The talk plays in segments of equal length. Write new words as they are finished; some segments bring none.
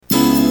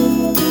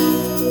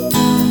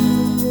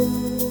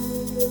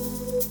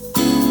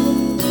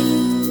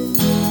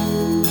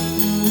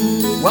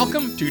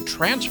Welcome to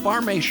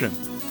Transfarmation.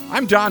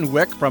 I'm Don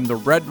Wick from the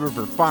Red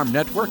River Farm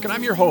Network, and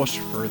I'm your host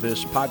for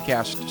this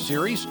podcast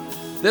series.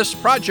 This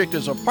project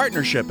is a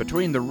partnership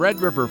between the Red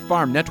River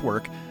Farm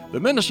Network, the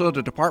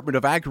Minnesota Department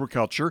of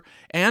Agriculture,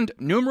 and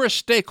numerous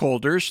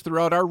stakeholders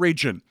throughout our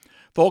region.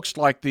 Folks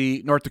like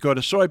the North Dakota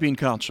Soybean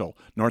Council,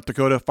 North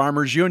Dakota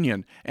Farmers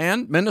Union,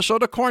 and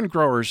Minnesota Corn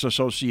Growers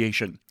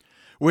Association.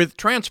 With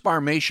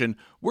Transfarmation,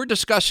 we're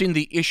discussing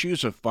the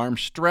issues of farm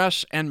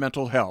stress and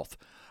mental health.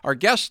 Our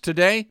guest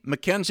today,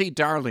 Mackenzie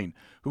Darling,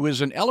 who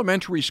is an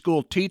elementary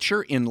school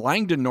teacher in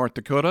Langdon, North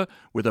Dakota,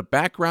 with a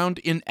background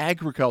in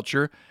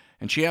agriculture,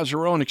 and she has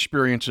her own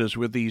experiences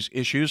with these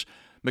issues.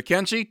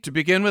 Mackenzie, to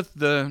begin with,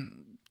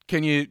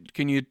 can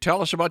you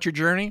tell us about your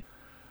journey?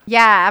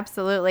 Yeah,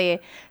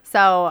 absolutely.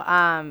 So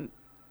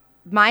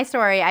my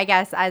story, I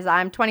guess, as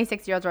I'm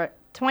 26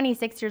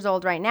 years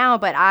old right now,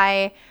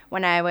 but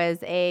when I was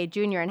a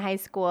junior in high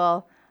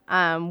school,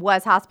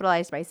 was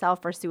hospitalized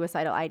myself for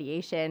suicidal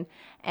ideation.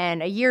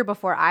 And a year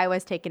before I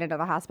was taken into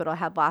the hospital, I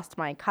had lost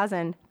my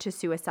cousin to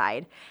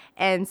suicide.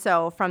 And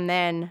so from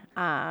then,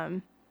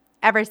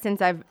 ever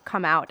since I've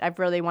come out, I've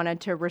really wanted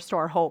to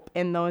restore hope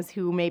in those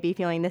who may be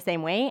feeling the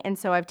same way. And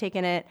so I've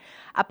taken it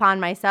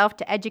upon myself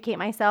to educate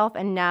myself,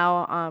 and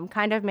now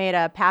kind of made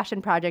a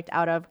passion project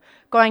out of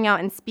going out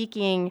and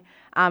speaking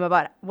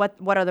about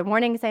what are the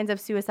warning signs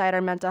of suicide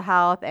or mental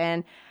health,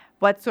 and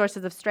what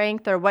sources of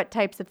strength or what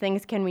types of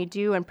things can we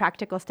do and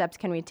practical steps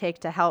can we take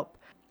to help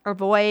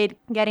avoid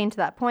getting to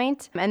that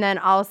point. And then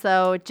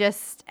also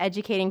just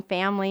educating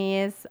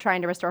families,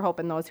 trying to restore hope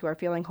in those who are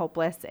feeling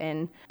hopeless,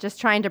 and just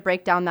trying to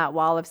break down that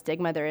wall of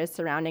stigma there is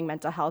surrounding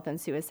mental health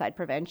and suicide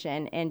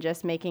prevention, and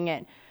just making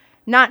it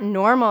not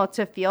normal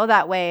to feel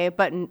that way,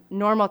 but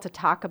normal to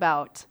talk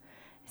about.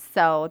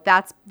 So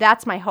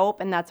that's my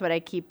hope, and that's what I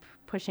keep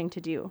pushing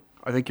to do.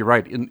 I think you're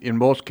right. In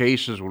most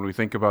cases, when we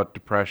think about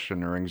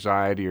depression or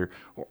anxiety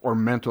or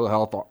mental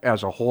health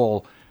as a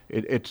whole,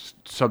 it's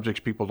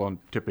subjects people don't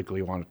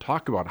typically want to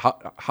talk about.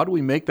 How do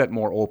we make that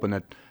more open,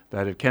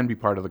 that it can be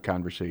part of the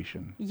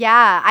conversation?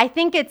 Yeah, I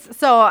think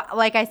so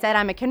like I said,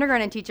 I'm a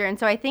kindergarten teacher, and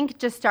so I think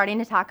just starting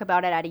to talk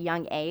about it at a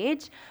young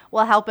age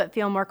will help it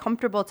feel more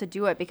comfortable to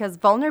do it, because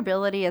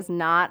vulnerability is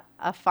not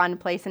a fun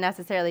place to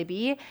necessarily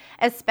be,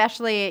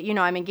 especially,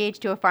 I'm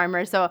engaged to a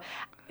farmer, so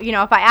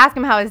if I ask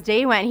him how his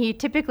day went, he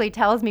typically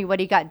tells me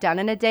what he got done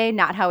in a day,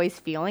 not how he's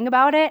feeling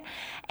about it.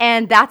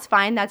 And that's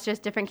fine. That's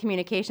just different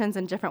communications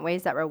and different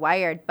ways that we're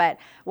wired. But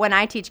when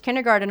I teach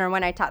kindergarten, or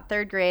when I taught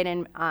third grade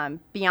and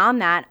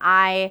beyond that,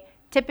 I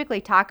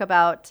typically talk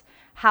about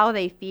how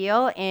they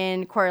feel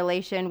in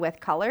correlation with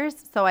colors.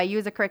 So I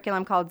use a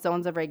curriculum called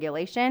Zones of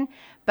Regulation.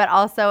 But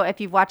also,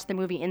 if you've watched the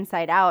movie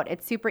Inside Out,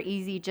 it's super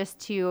easy just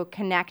to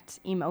connect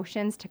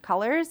emotions to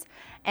colors.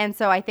 And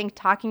so I think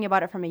talking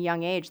about it from a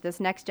young age,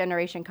 this next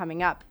generation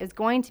coming up is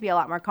going to be a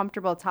lot more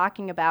comfortable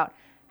talking about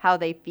how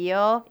they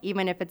feel,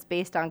 even if it's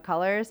based on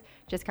colors,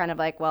 just kind of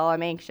like, well,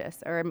 I'm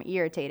anxious or I'm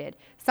irritated.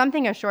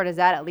 Something as short as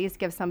that at least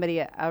gives somebody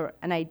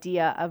an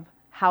idea of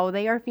how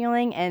they are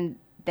feeling, and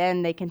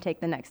then they can take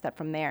the next step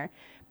from there.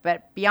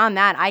 But beyond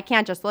that, I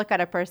can't just look at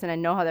a person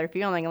and know how they're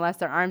feeling unless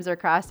their arms are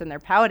crossed and they're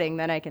pouting,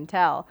 then I can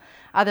tell.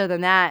 Other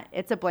than that,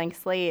 it's a blank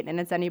slate, and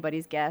it's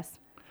anybody's guess.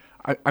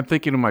 I'm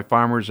thinking of my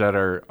farmers that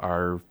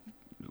are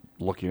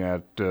looking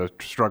at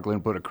struggling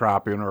to put a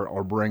crop in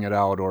or bring it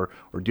out, or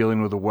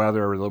dealing with the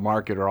weather or the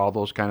market or all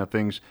those kind of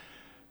things.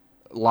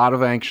 A lot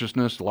of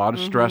anxiousness, a lot of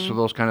stress of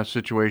those kind of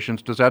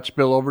situations. Does that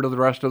spill over to the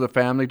rest of the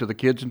family, to the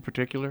kids in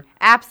particular?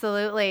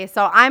 Absolutely.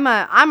 So I'm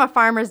a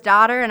farmer's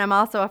daughter, and I'm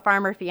also a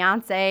farmer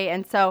fiance.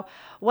 And so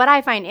what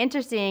I find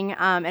interesting,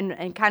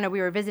 and kind of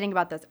we were visiting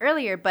about this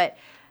earlier, but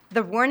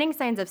the warning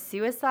signs of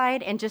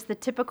suicide and just the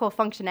typical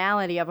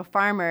functionality of a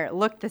farmer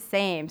look the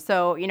same.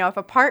 So, if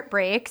a part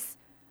breaks,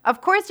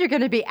 of course you're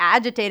going to be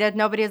agitated.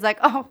 Nobody's like,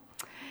 oh,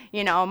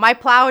 my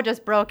plow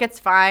just broke, it's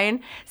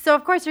fine. So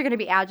of course you're going to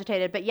be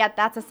agitated, but yet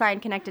that's a sign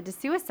connected to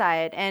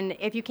suicide. And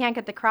if you can't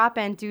get the crop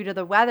in due to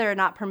the weather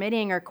not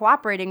permitting or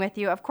cooperating with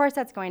you, of course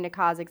that's going to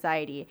cause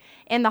anxiety.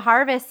 In the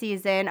harvest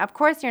season, of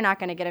course you're not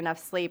going to get enough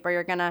sleep, or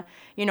you're going to,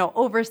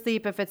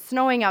 oversleep if it's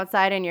snowing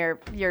outside and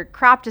your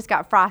crop just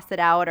got frosted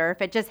out, or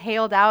if it just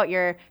hailed out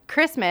your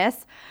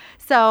Christmas.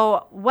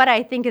 So what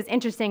I think is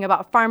interesting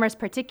about farmers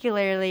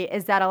particularly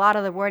is that a lot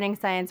of the warning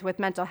signs with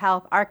mental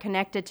health are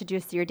connected to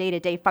just your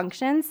day-to-day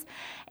functions,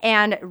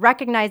 and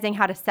recognizing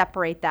how to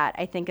separate that,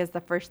 I think, is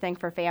the first thing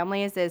for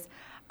families is,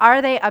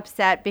 are they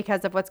upset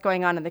because of what's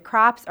going on in the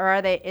crops, or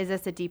is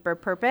this a deeper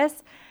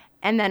purpose?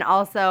 And then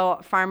also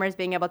farmers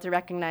being able to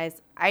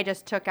recognize, I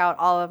just took out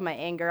all of my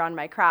anger on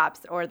my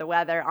crops or the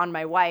weather on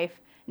my wife.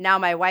 Now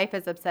my wife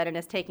is upset and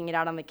is taking it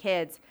out on the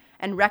kids,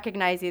 and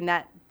recognizing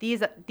that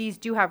these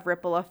do have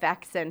ripple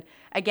effects. And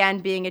again,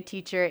 being a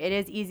teacher, it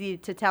is easy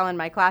to tell in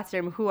my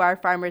classroom who are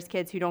farmers'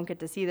 kids who don't get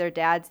to see their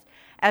dads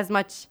as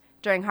much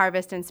during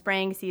harvest and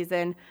spraying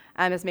season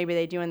as maybe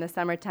they do in the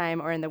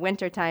summertime or in the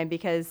wintertime,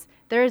 because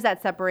there is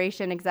that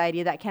separation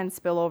anxiety that can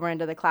spill over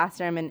into the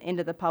classroom and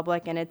into the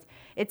public, and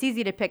it's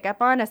easy to pick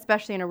up on,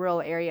 especially in a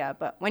rural area.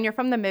 But when you're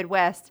from the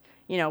Midwest,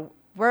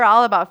 we're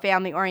all about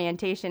family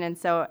orientation. And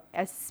so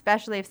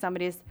especially if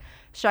somebody's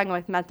struggling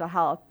with mental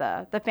health,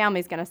 the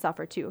family's going to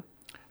suffer too.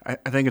 I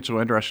think it's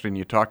so interesting.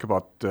 You talk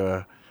about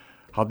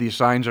how these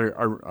signs are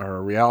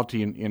a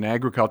reality in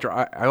agriculture.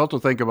 I also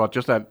think about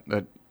just that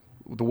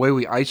the way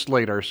we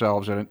isolate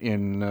ourselves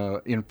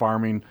in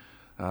farming,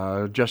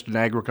 just in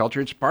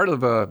agriculture. It's part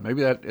of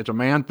maybe that it's a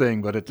man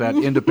thing, but it's that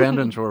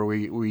independence where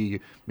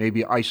we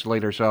maybe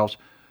isolate ourselves.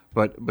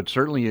 But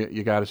certainly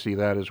you got to see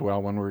that as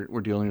well when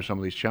we're dealing with some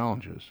of these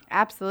challenges.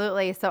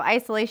 Absolutely. So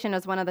isolation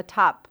is one of the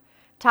top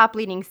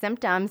leading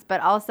symptoms, but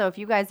also if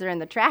you guys are in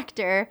the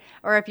tractor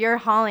or if you're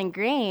hauling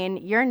grain,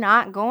 you're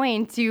not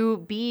going to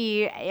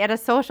be at a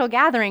social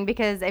gathering,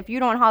 because if you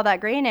don't haul that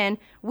grain in,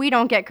 we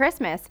don't get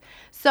Christmas.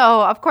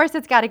 So of course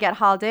it's got to get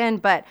hauled in.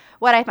 But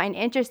what I find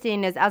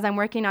interesting is, as I'm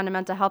working on a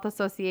mental health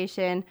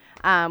association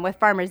with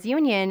Farmers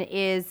Union,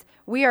 is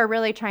we are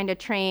really trying to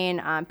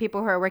train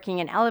people who are working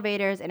in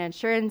elevators and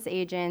insurance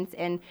agents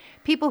and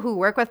people who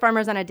work with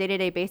farmers on a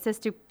day-to-day basis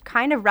to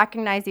kind of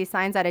recognize these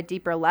signs at a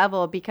deeper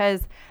level.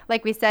 Because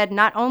like we said,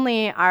 not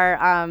only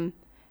are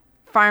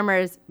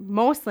farmers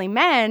mostly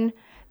men,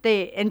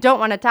 and don't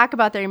want to talk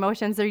about their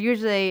emotions, they're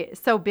usually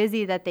so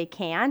busy that they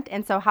can't.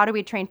 And so how do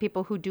we train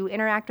people who do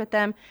interact with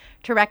them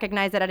to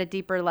recognize it at a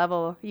deeper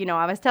level? You know,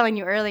 I was telling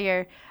you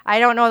earlier, I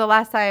don't know the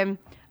last time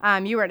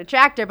you were in a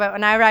tractor, but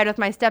when I ride with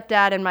my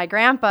stepdad and my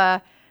grandpa,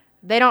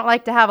 they don't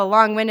like to have a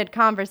long-winded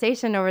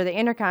conversation over the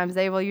intercoms.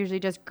 They will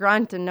usually just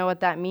grunt and know what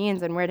that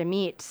means and where to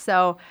meet.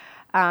 So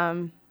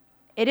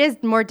it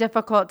is more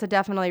difficult to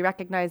definitely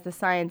recognize the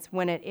signs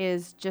when it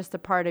is just a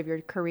part of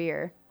your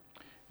career.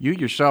 You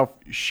yourself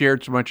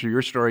shared so much of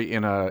your story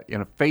in a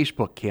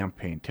Facebook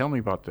campaign. Tell me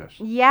about this.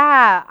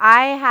 Yeah,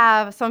 I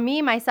have. So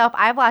myself,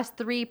 I've lost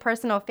 3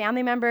 personal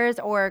family members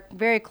or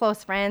very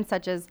close friends,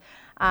 such as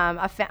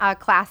a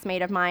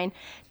classmate of mine,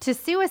 to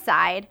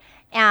suicide.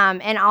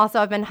 And also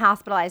I've been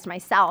hospitalized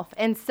myself.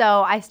 And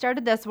so I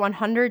started this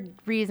 100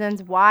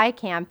 Reasons Why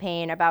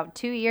campaign about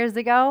 2 years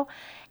ago.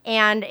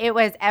 And it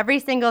was every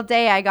single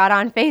day I got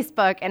on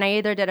Facebook and I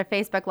either did a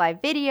Facebook Live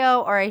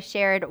video or I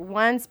shared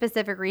one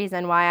specific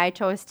reason why I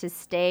chose to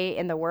stay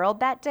in the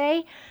world that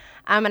day.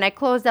 And I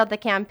closed out the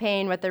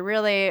campaign with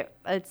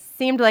it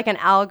seemed like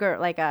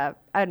a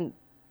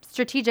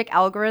strategic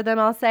algorithm,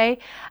 I'll say,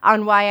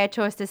 on why I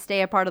chose to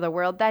stay a part of the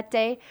world that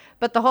day.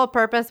 But the whole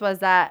purpose was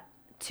that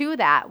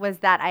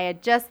I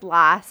had just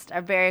lost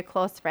a very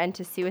close friend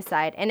to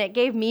suicide. And it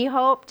gave me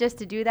hope just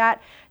to do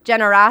that.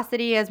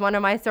 Generosity is one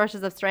of my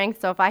sources of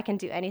strength. So if I can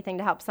do anything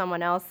to help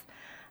someone else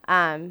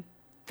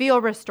feel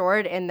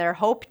restored in their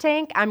hope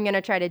tank, I'm going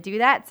to try to do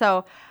that.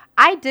 So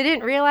I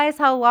didn't realize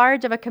how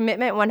large of a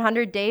commitment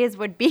 100 days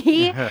would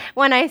be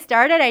when I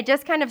started. I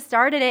just kind of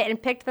started it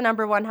and picked the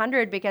number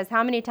 100 because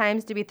how many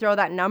times do we throw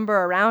that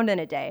number around in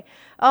a day?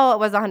 Oh, it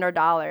was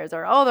 $100,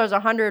 or oh, there's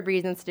 100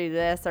 reasons to do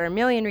this, or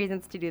 1,000,000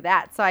 reasons to do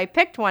that. So I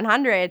picked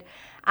 100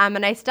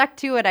 and I stuck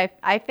to it.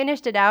 I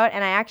finished it out,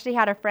 and I actually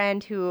had a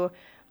friend who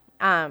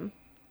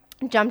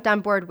jumped on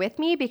board with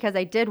me because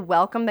I did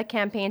welcome the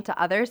campaign to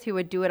others who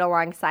would do it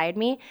alongside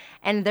me.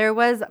 And there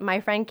was my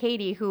friend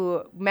Katie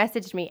who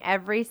messaged me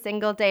every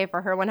single day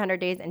for her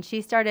 100 days, and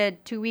she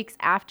started 2 weeks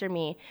after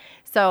me.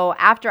 So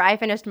after I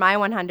finished my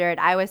 100,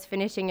 I was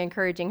finishing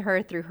encouraging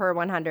her through her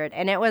 100.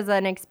 And it was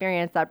an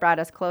experience that brought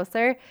us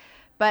closer.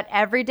 But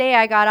every day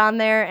I got on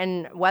there,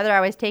 and whether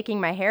I was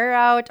taking my hair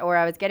out or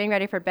I was getting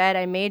ready for bed,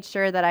 I made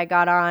sure that I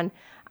got on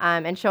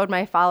and showed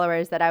my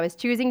followers that I was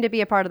choosing to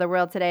be a part of the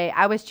world today.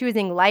 I was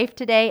choosing life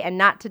today and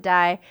not to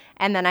die.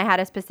 And then I had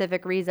a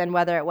specific reason,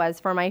 whether it was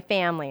for my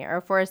family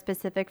or for a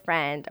specific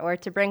friend or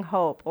to bring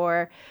hope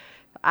or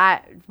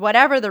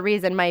whatever the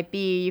reason might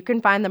be. You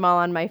can find them all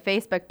on my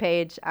Facebook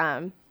page.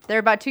 They're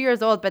about 2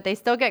 years old, but they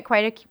still get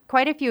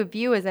quite a few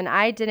views. And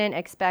I didn't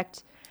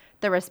expect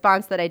the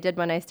response that I did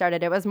when I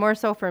started. It was more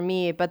so for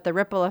me, but the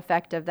ripple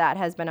effect of that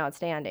has been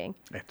outstanding.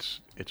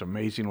 It's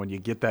amazing when you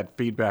get that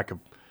feedback of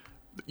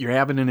you're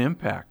having an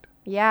impact.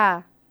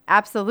 Yeah,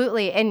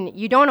 absolutely. And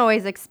you don't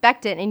always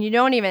expect it, and you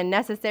don't even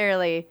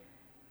necessarily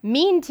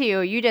mean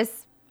to. You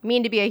just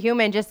mean to be a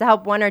human just to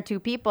help 1 or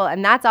 2 people,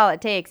 and that's all it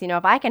takes. You know,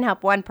 if I can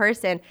help one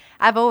person,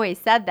 I've always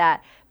said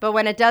that. But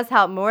when it does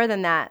help more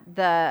than that,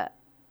 the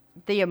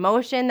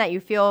emotion that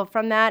you feel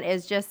from that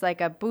is just like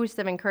a boost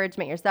of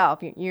encouragement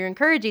yourself. You're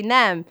encouraging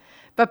them,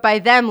 but by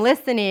them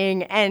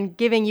listening and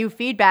giving you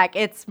feedback,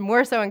 it's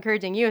more so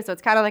encouraging you. So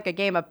it's kind of like a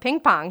game of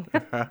ping pong.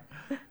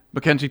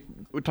 Mackenzie,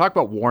 we talk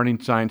about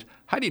warning signs.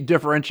 How do you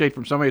differentiate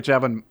from somebody that's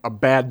having a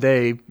bad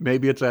day?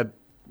 Maybe it's that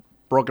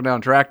broken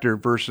down tractor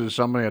versus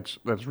somebody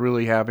that's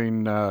really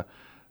having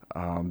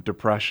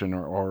depression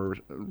or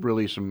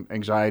really some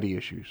anxiety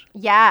issues.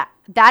 Yeah,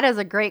 that is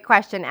a great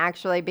question,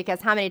 actually, because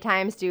how many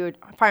times do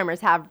farmers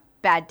have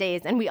bad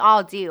days? And we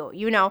all do,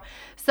 you know.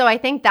 So I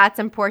think that's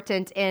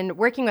important in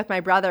working with my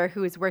brother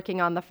who's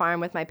working on the farm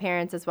with my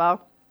parents as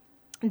well.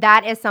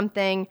 That is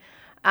something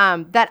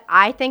that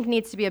I think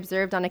needs to be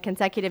observed on a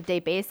consecutive day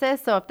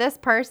basis. So if this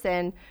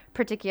person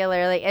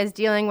particularly is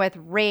dealing with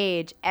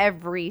rage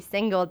every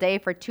single day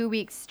for 2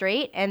 weeks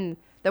straight and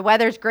the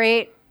weather's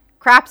great,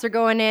 crops are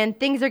going in,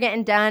 things are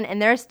getting done,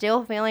 and they're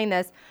still feeling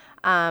this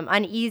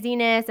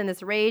uneasiness and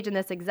this rage and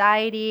this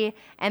anxiety,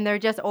 and they're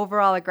just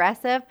overall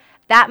aggressive,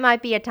 that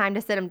might be a time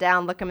to sit them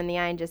down, look them in the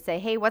eye, and just say,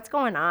 hey, what's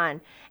going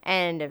on?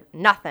 And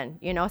nothing,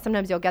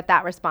 sometimes you'll get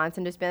that response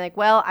and just be like,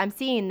 well, I'm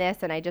seeing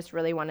this and I just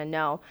really want to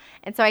know.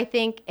 And so I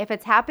think if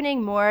it's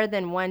happening more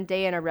than one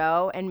day in a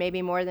row and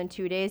maybe more than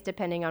 2 days,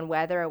 depending on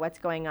weather or what's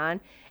going on,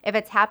 if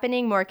it's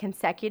happening more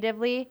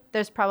consecutively,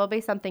 there's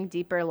probably something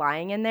deeper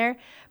lying in there.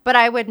 But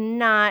I would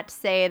not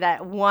say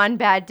that one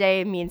bad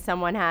day means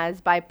someone has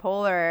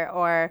bipolar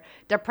or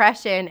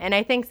depression. And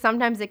I think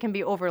sometimes it can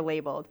be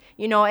overlabeled.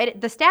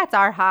 The stats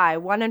are high.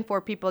 1 in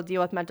 4 people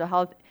deal with mental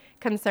health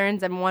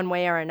concerns in one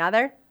way or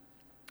another.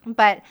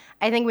 But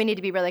I think we need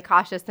to be really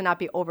cautious to not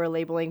be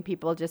over-labeling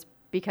people just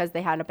because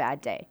they had a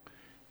bad day.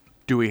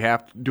 Do we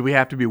have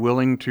to be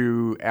willing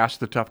to ask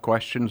the tough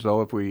questions,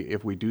 though, if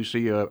we do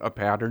see a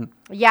pattern?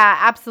 Yeah,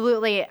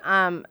 absolutely.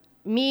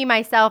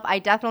 Myself, I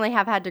definitely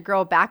have had to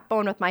grow a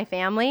backbone with my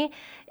family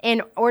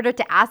in order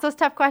to ask those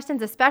tough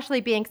questions,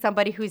 especially being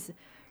somebody who's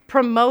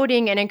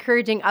promoting and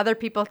encouraging other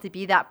people to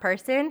be that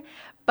person.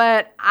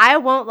 But I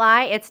won't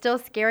lie, it's still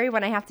scary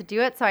when I have to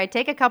do it. So I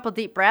take a couple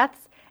deep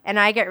breaths and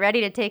I get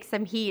ready to take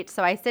some heat.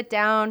 So I sit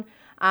down.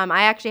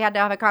 I actually had to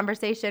have a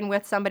conversation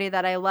with somebody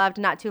that I loved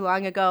not too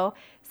long ago.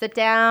 Sit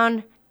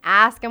down,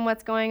 ask them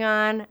what's going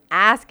on,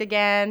 ask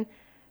again,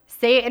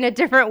 say it in a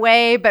different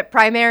way, but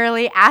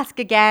primarily ask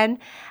again.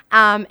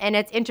 And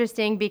it's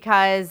interesting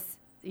because,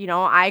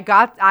 I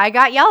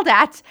got yelled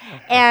at.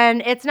 Okay.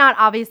 And it's not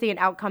obviously an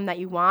outcome that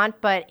you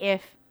want, but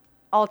if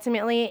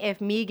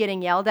me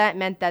getting yelled at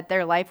meant that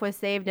their life was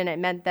saved and it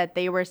meant that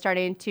they were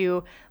starting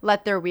to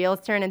let their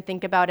wheels turn and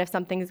think about if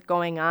something's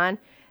going on,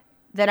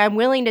 then I'm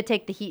willing to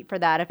take the heat for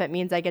that if it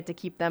means I get to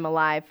keep them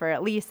alive for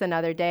at least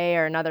another day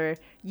or another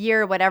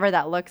year, whatever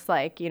that looks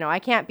like. I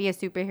can't be a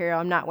superhero.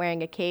 I'm not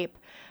wearing a cape,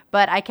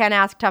 but I can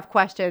ask tough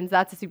questions.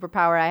 That's a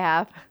superpower I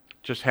have.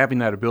 Just having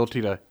that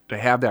ability to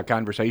have that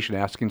conversation,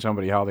 asking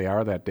somebody how they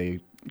are that day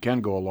can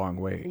go a long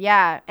way.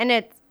 Yeah, and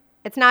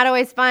it's not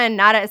always fun,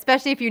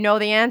 especially if you know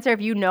the answer,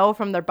 if you know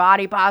from their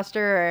body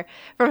posture or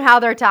from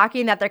how they're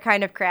talking that they're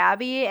kind of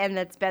crabby and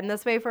it's been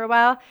this way for a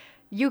while.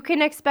 You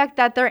can expect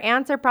that their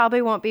answer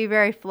probably won't be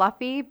very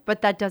fluffy,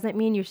 but that doesn't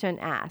mean you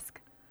shouldn't ask.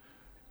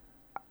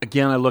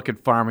 Again, I look at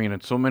farming,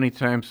 and so many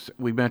times,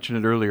 we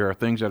mentioned it earlier, are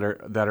things that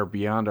are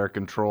beyond our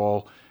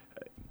control.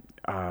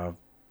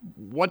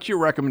 What's your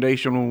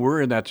recommendation when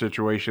we're in that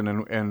situation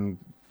and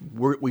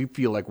we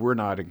feel like we're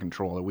not in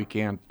control, that we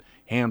can't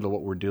handle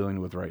what we're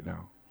dealing with right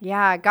now?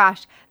 Yeah,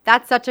 gosh,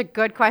 that's such a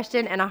good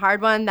question and a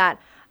hard one that,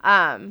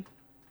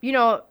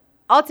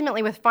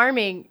 ultimately with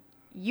farming,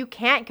 you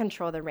can't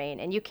control the rain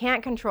and you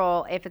can't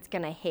control if it's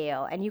going to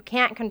hail and you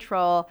can't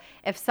control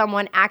if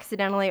someone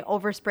accidentally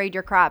oversprayed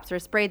your crops or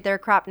sprayed their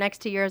crop next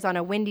to yours on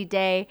a windy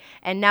day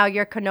and now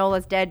your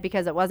canola's dead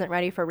because it wasn't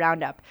ready for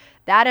Roundup.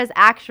 That is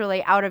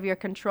actually out of your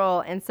control.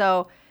 And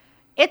so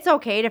it's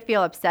okay to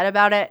feel upset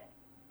about it.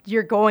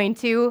 You're going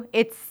to.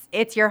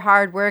 It's your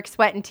hard work,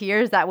 sweat, and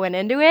tears that went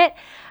into it,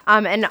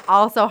 and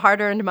also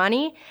hard-earned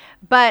money.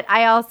 But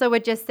I also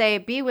would just say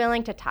be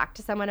willing to talk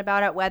to someone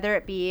about it, whether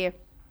it be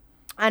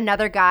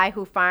another guy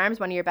who farms,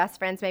 one of your best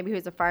friends maybe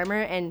who's a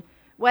farmer, and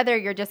whether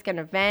you're just going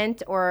to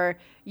vent or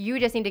you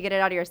just need to get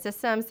it out of your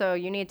system, so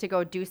you need to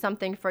go do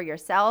something for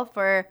yourself,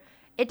 or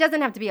it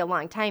doesn't have to be a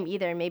long time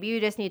either. Maybe you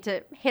just need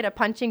to hit a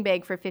punching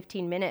bag for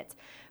 15 minutes.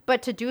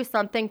 But to do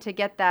something to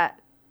get that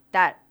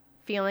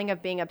feeling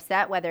of being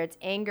upset, whether it's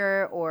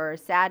anger or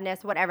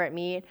sadness, whatever it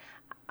be,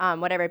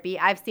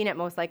 I've seen it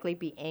most likely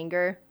be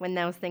anger when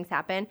those things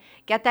happen.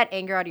 Get that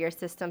anger out of your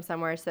system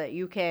somewhere so that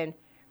you can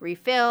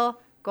refill,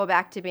 go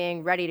back to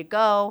being ready to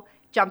go,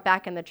 jump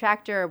back in the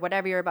tractor or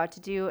whatever you're about to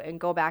do and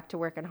go back to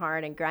working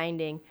hard and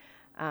grinding.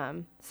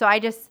 So I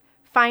just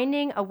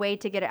finding a way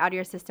to get it out of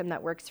your system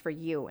that works for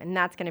you, and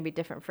that's going to be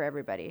different for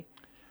everybody.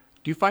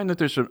 Do you find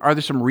that are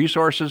there some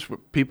resources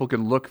people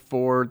can look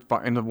for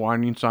in the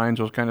warning signs,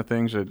 those kind of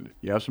things?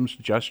 You have some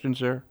suggestions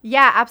there?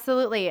 Yeah,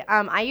 absolutely.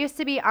 I used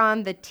to be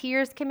on the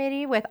TEARS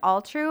committee with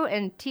Altru,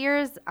 and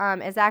TEARS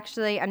is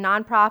actually a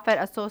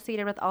nonprofit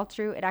associated with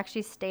Altru. It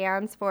actually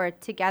stands for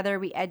Together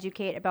We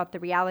Educate About the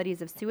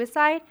Realities of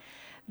Suicide.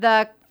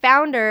 The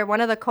founder, one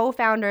of the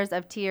co-founders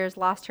of TEARS,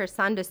 lost her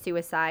son to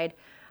suicide,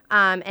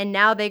 and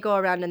now they go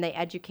around and they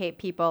educate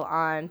people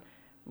on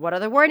what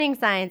are the warning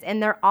signs,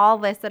 and they're all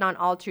listed on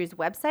Altru's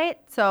website.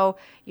 So,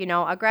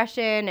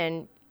 aggression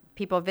and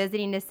people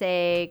visiting to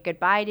say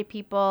goodbye to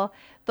people,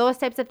 those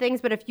types of things.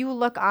 But if you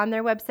look on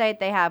their website,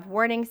 they have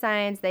warning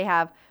signs. They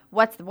have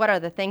what are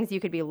the things you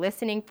could be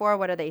listening for?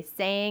 What are they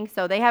saying?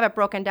 So they have it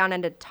broken down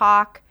into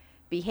talk,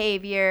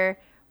 behavior,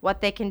 what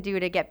they can do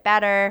to get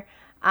better.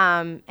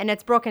 And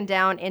it's broken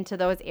down into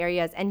those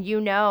areas. And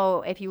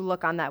if you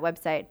look on that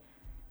website,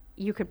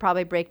 you could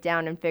probably break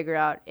down and figure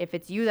out if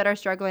it's you that are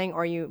struggling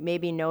or you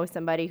maybe know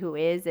somebody who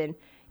is, and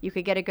you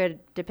could get a good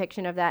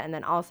depiction of that. And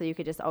then also you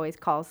could just always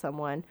call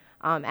someone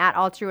at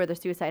Altru or the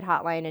suicide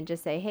hotline and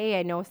just say, hey,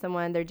 I know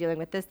someone, they're dealing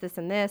with this, this,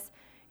 and this.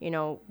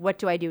 what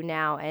do I do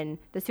now? And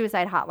the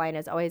suicide hotline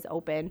is always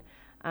open.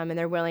 And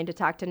they're willing to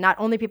talk to not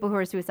only people who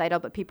are suicidal,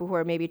 but people who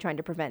are maybe trying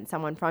to prevent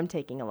someone from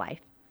taking a life.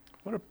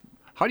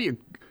 How do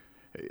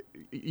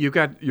you've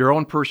got your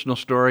own personal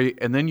story,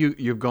 and then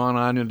you've gone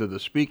on into the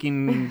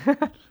speaking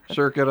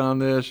circuit on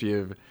this.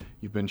 You've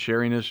been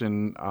sharing this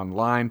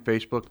online,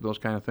 Facebook, those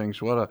kind of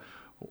things.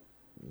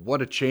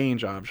 What a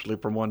change, obviously,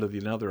 from one to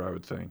the other, I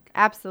would think.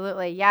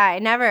 Absolutely. Yeah, I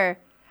never,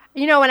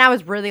 when I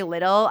was really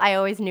little, I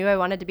always knew I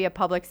wanted to be a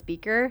public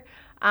speaker.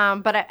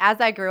 But as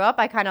I grew up,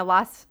 I kind of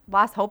lost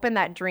hope in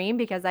that dream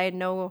because I had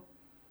no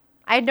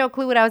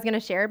clue what I was going to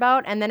share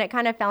about. And then it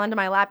kind of fell into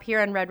my lap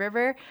here in Red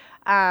River.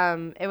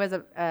 It was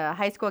a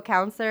high school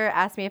counselor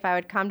asked me if I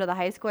would come to the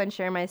high school and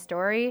share my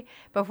story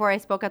before I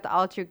spoke at the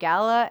All True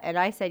Gala. And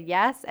I said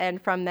yes.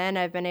 And from then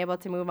I've been able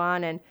to move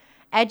on and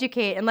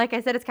educate. And like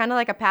I said, it's kind of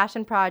like a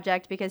passion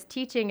project because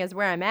teaching is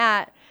where I'm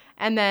at.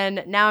 And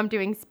then now I'm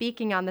doing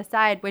speaking on the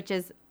side, which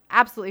is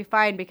absolutely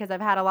fine because I've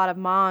had a lot of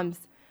moms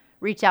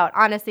reach out.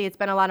 Honestly, it's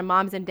been a lot of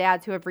moms and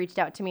dads who have reached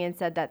out to me and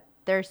said that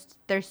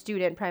their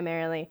student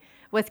primarily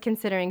was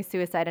considering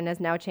suicide and has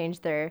now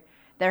changed their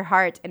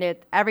heart. And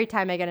every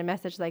time I get a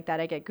message like that,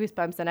 I get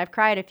goosebumps, and I've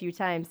cried a few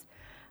times.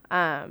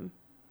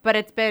 But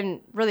it's been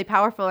really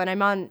powerful. And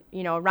I'm on,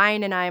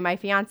 Ryan and I, my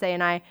fiance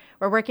and I,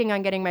 we're working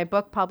on getting my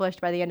book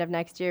published by the end of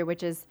next year, which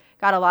has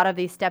got a lot of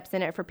these steps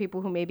in it for people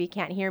who maybe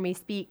can't hear me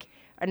speak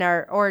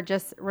or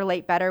just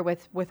relate better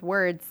with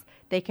words.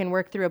 They can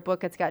work through a book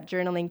that's got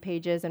journaling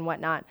pages and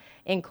whatnot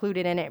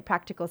included in it,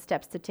 practical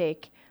steps to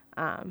take.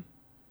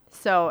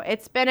 So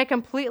it's been a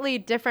completely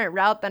different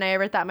route than I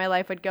ever thought my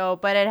life would go,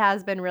 but it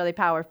has been really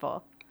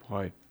powerful.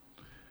 Boy,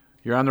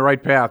 you're on the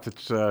right path.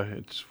 It's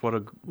what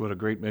a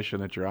great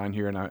mission that you're on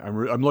here, and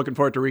I'm looking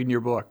forward to reading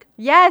your book.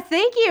 Yes,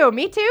 thank you.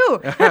 Me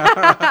too.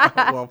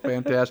 Well,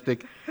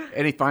 fantastic.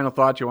 Any final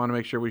thoughts you want to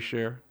make sure we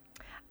share?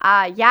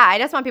 Yeah, I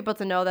just want people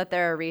to know that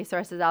there are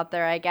resources out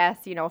there, I guess.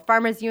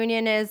 Farmers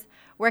Union is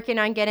working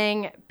on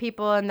getting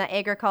people in the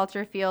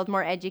agriculture field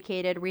more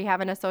educated. We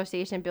have an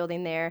association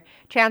building there.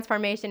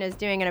 Transformation is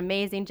doing an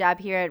amazing job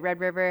here at Red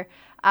River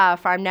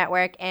Farm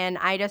Network, and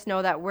I just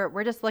know that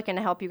we're just looking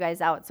to help you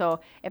guys out.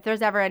 So if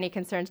there's ever any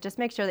concerns, just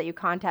make sure that you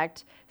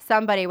contact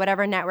somebody,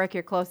 whatever network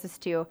you're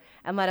closest to,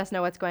 and let us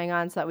know what's going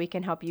on so that we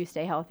can help you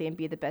stay healthy and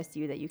be the best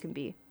you that you can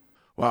be.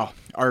 Well,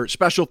 our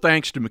special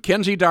thanks to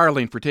Mackenzie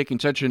Darling for taking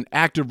such an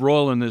active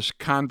role in this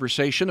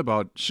conversation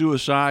about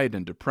suicide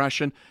and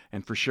depression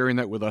and for sharing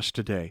that with us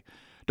today.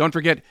 Don't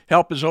forget,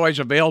 help is always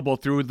available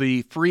through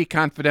the free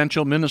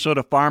confidential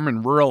Minnesota Farm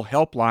and Rural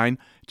Helpline.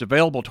 It's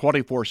available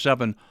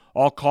 24/7.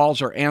 All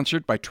calls are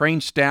answered by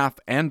trained staff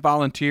and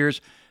volunteers.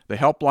 The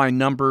helpline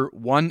number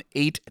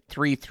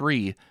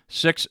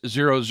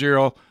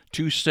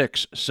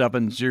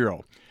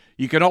 1-833-600-2670.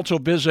 You can also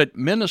visit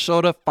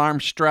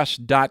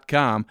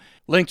MinnesotaFarmStress.com.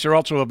 Links are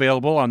also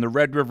available on the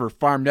Red River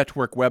Farm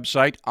Network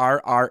website,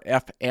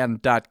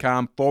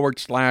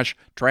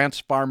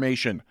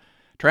 rrfn.com/transformation.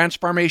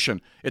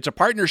 Transformation. It's a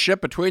partnership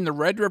between the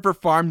Red River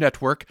Farm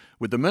Network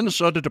with the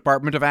Minnesota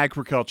Department of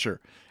Agriculture,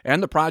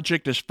 and the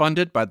project is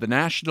funded by the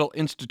National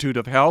Institute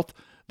of Health,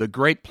 the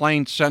Great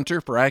Plains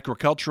Center for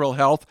Agricultural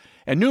Health,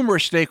 and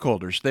numerous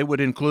stakeholders. They would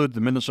include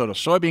the Minnesota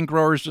Soybean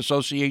Growers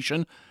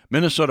Association,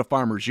 Minnesota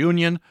Farmers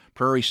Union,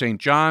 Prairie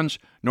St. John's,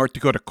 North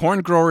Dakota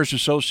Corn Growers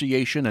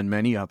Association, and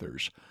many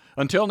others.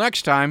 Until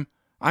next time,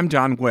 I'm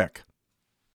Don Wick.